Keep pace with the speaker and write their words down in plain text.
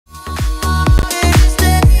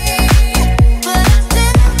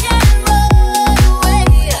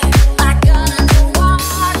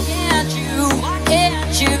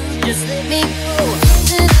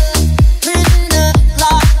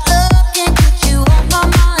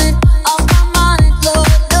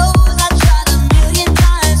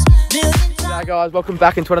guys, welcome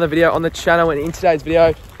back into another video on the channel, and in today's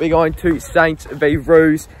video we're going to Saints v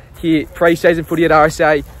Roos here, pre-season footy at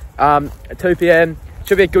RSA at 2 PM.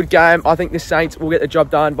 Should be a good game. I think the Saints will get the job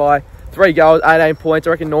done by 3 goals, 18 points. I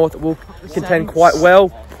reckon North will contend quite well.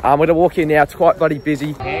 We're going to walk in now. It's quite bloody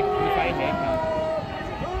busy.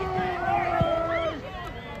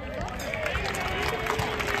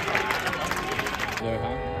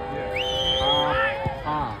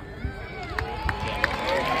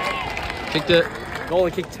 Kicked it. Goal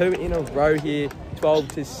and kicked 2 in a row here.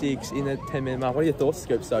 12-6 in the 10-minute mark. What are your thoughts,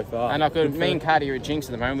 Scoop, so far? And I've got me and Cardi are at jinx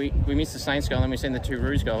at the moment. We missed the Saints goal and then we've seen the 2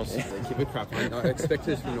 Roos goals. Yeah, keep it crap, mate. I expect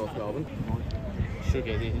this from North Melbourne. Should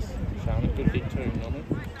get this. Sharman, good big 2, Norman.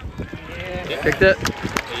 Yeah. Kicked it.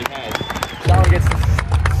 Sharman gets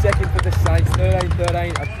second for the Saints.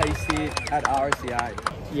 13-13 apiece here at RSA.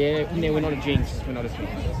 Yeah, we're not a jinx. We're not a jinx.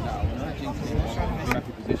 No, we're not jinx anymore.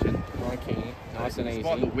 Happy position. Okay, nice and easy.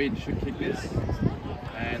 The wind should kick this.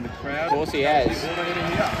 And the crowd. Of course he has. He's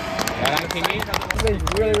been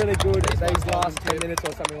really, really good these last 10 minutes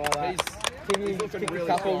or something like that. Kingy kicked a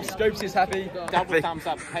couple. Scoops is happy. Double thumbs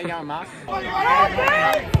up. How you going, Mark?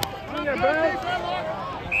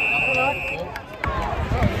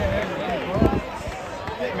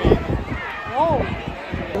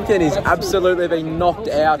 Lincoln is absolutely been knocked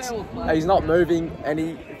out. He's not moving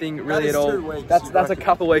anything really at all. That's a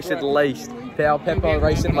couple weeks at least. Now Pepper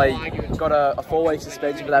recently got a 4-week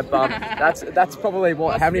suspension for that bump. That's probably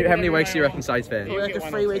what? How many weeks do you reckon, Saints fan? Like a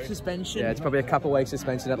 3-week suspension. Yeah, it's probably a couple weeks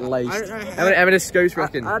suspension at least. How many Scoops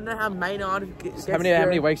reckon? I don't know how Maynard gets How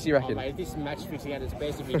many weeks do you reckon? Oh, mate, this match fixing at its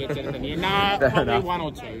best if he gets anything here. Nah, probably 1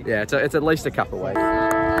 or 2. Yeah, it's at least a couple weeks.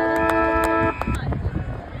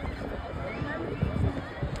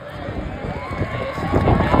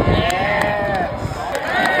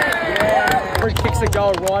 Kicks the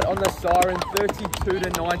goal right on the siren,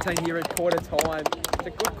 32-19 here at quarter time. It's a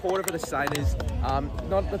good quarter for the Saints.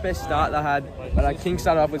 Not the best start they had, but King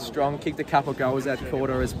started off with strong, kicked a couple of goals that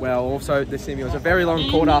quarter as well. Also, the semi was a very long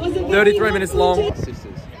quarter, 33 minutes long.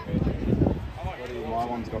 Sisters. My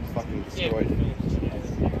one's got fucking destroyed.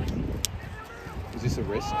 Is this a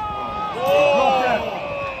risk?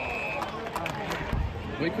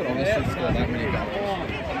 We could honestly score that many goals.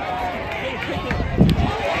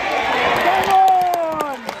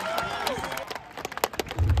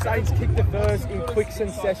 Saints kicked the first in quick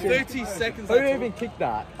succession. 30 seconds. Who even kicked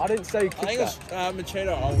that? I didn't say who kicked that. I think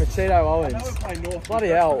it was Machado Owens. Bloody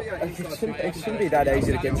hell. It shouldn't be that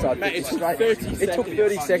easy to get inside 50 straight. It took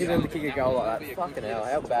 30 seconds to kick a goal like that. Fucking hell,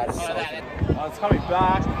 how bad is it? Oh, it's coming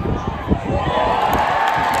back.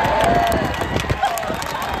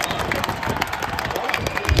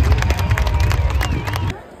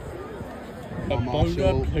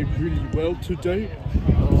 Marshall played really well today.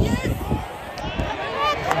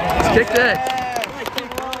 He's kicked it.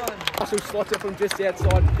 Marshall slots it from just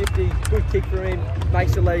outside 50. Good kick for him.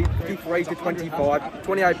 Makes the lead 53-25.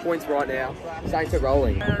 28 points right now. Saints are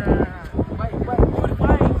rolling. I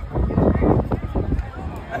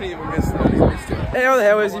didn't even miss that. How the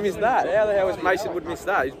hell has he missed that? How the hell has Mason would miss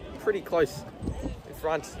that? He's pretty close in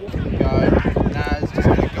front. It's just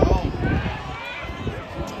gonna go.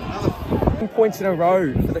 10 points in a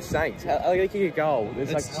row for the Saints. How are they going to kick a goal?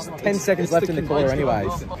 There's like just 10 seconds left in the quarter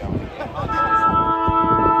anyways.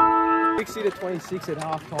 60-26 at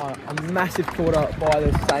half time. A massive quarter by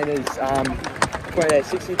the Saints.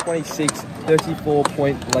 60-26,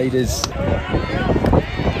 34-point leaders.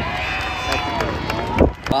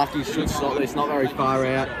 Larky should slot this, not very far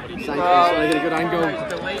out. Saints trying to get a good angle.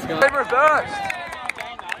 Let's go. Reversed!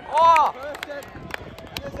 Oh!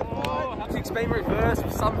 Kick's been reversed.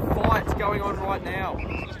 Some fight's going on right now.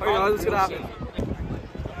 Who knows what's going to happen?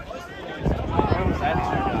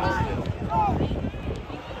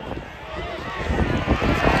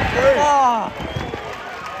 Oh.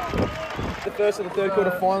 The first of the third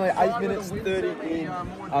quarter finally, 8 minutes 30 in.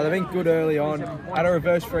 They've been good early on. Had a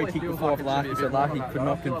reverse free kick before off Larky, so Larky could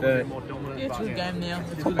not convert. Yeah, it's a good game now.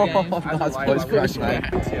 It's a good game. Nice post crash, mate.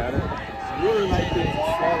 Really make things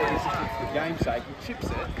slightly easier for the game's sake. He chips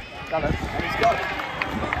it. Done it. And he's got it.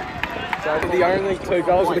 So the only 2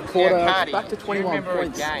 goals of the quarter, Cardi, back to 21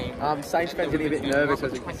 points. Saints fans getting a bit nervous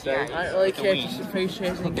as you can see. I don't really care if it's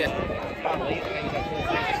appreciation and get.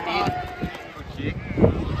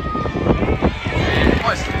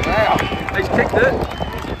 Wow, he's kicked it.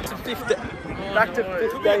 Back to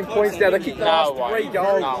 15 points now. They kicked the last 3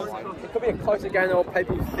 goals. It could be a closer game than what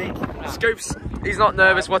people think. Scoops, he's not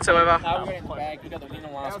nervous whatsoever.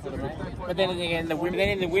 But then again,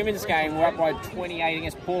 in the women's game, we're up by 28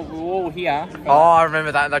 against Port. We were all here. Oh, I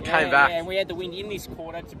remember that. They came back. Yeah, and we had the win in this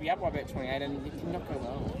quarter to be up by about 28, and it did not go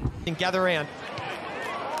well. And gather round.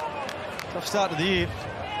 Tough start to the year.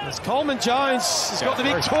 It's Coleman Jones has got the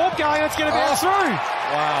big torp going. It's going to bounce through.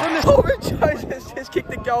 Wow. Coleman Jones has just kicked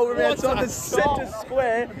the goal from outside the centre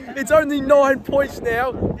square. It's only 9 points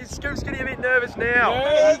now. His scoop's getting a bit nervous now.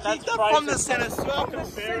 He's not from the centre circle.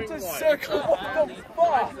 Centre circle. What the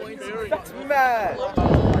fuck? That's mad.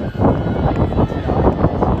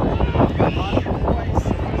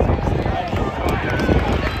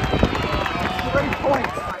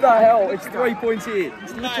 What the hell? It's 3 points here.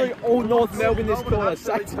 It's literally all North Melbourne this quarter.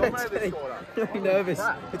 Saints really nervous.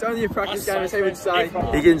 It's only a practice game, as he would say.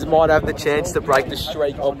 Higgins might have the chance to break the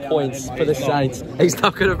streak of points for the Saints. He's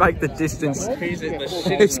not going to make the distance. He's going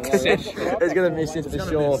to miss it for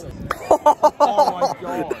sure.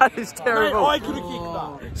 That is terrible. I could have kicked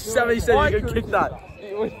that. Sammy said you could kick that.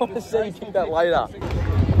 We want to see you kick that later.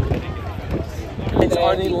 It's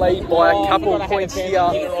only lead by a couple of points here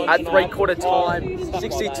at three-quarter time.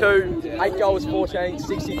 62, 8 goals 14,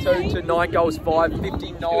 62 to 9 goals 5,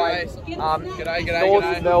 59.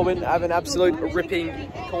 North Melbourne have an absolute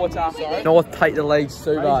ripping quarter. North take the lead.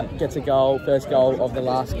 Suba gets a goal, first goal of the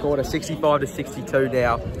last quarter, 65 to 62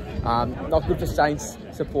 now. Not good for Saints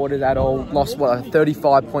supporters at all. Lost, what, a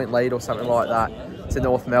 35-point lead or something like that to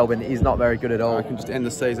North Melbourne. Is not very good at all. I can just end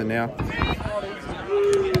the season now.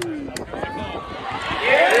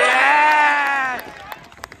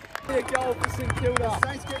 A goal for St Kilda.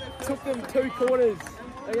 Took them 2 quarters.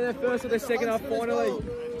 They get their first or their second half finally.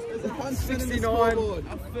 69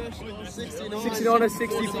 to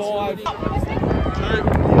 65.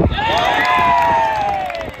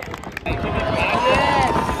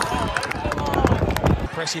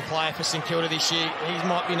 Impressive player for St Kilda this year. He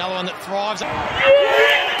might be another one that thrives.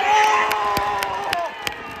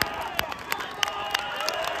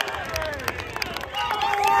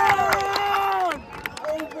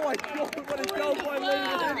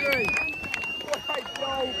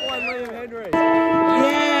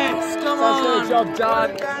 Yes, come on. Saints get the job done.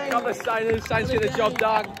 Couple of Saints get the job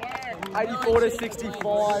done. 84 to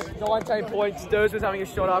 65, 19 points. Sturs was having a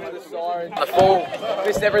shot after the siren. The fall,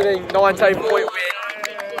 missed everything. 19-point win.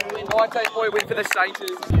 19-point win for the Saints.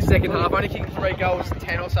 Second half, only kicking 3 goals,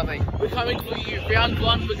 10 or something. We're coming for you. Round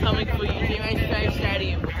 1, we're coming for you. Team H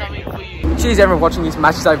Stadium, we're coming for you. Cheers everyone watching this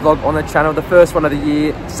match day vlog on the channel. The first one of the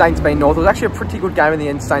year, Saints being North. It was actually a pretty good game in the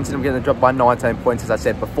end. Saints ended up getting the drop by 19 points, as I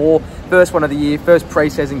said before. First one of the year, first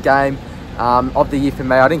pre-season game of the year for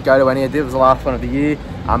me. I didn't go to any of it. It was the last one of the year.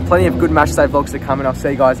 Plenty of good match day vlogs to come, and I'll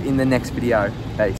see you guys in the next video. Peace.